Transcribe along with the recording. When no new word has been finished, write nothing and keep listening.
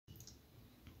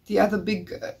the other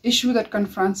big issue that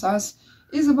confronts us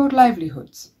is about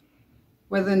livelihoods,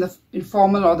 whether in the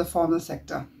informal or the formal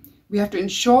sector. We have to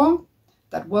ensure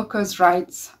that workers'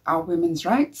 rights are women's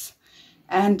rights,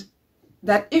 and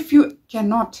that if you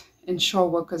cannot ensure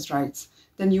workers' rights,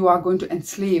 then you are going to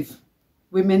enslave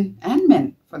women and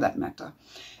men for that matter.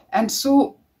 And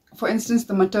so, for instance,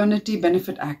 the Maternity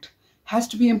Benefit Act has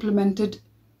to be implemented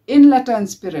in letter and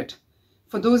spirit.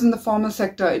 For those in the formal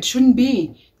sector, it shouldn't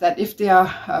be that if they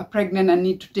are pregnant and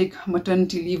need to take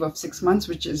maternity leave of 6 months,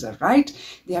 which is a right,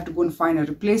 they have to go and find a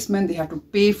replacement, they have to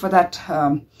pay for that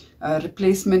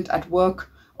replacement at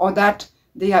work, or that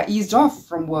they are eased off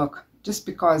from work just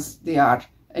because they are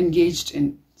engaged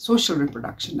in social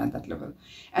reproduction at that level.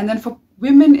 And then for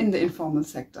women in the informal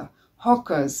sector,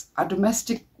 hawkers, our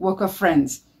domestic worker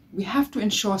friends, we have to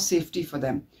ensure safety for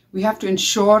them. We have to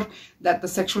ensure that the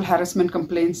sexual harassment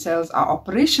complaint cells are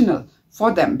operational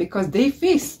for them, because they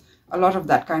face a lot of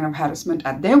that kind of harassment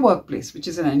at their workplace, which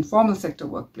is an informal sector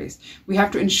workplace. We have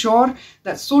to ensure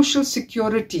that social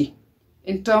security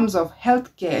in terms of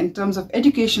healthcare, in terms of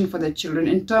education for their children,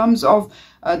 in terms of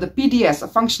the PDS, a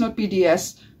functional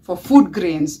PDS for food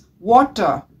grains,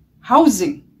 water,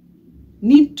 housing,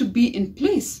 need to be in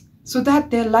place so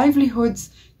that their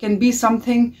livelihoods can be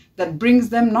something that brings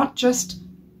them not just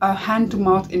a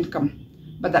hand-to-mouth income,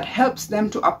 but that helps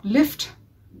them to uplift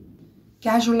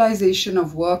casualization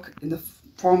of work in the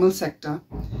formal sector,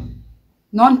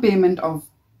 non-payment of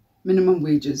minimum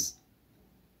wages.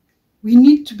 We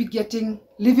need to be getting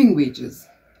living wages,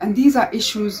 and these are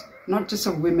issues not just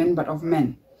of women but of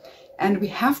men, and we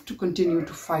have to continue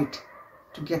to fight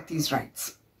to get these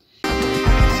rights.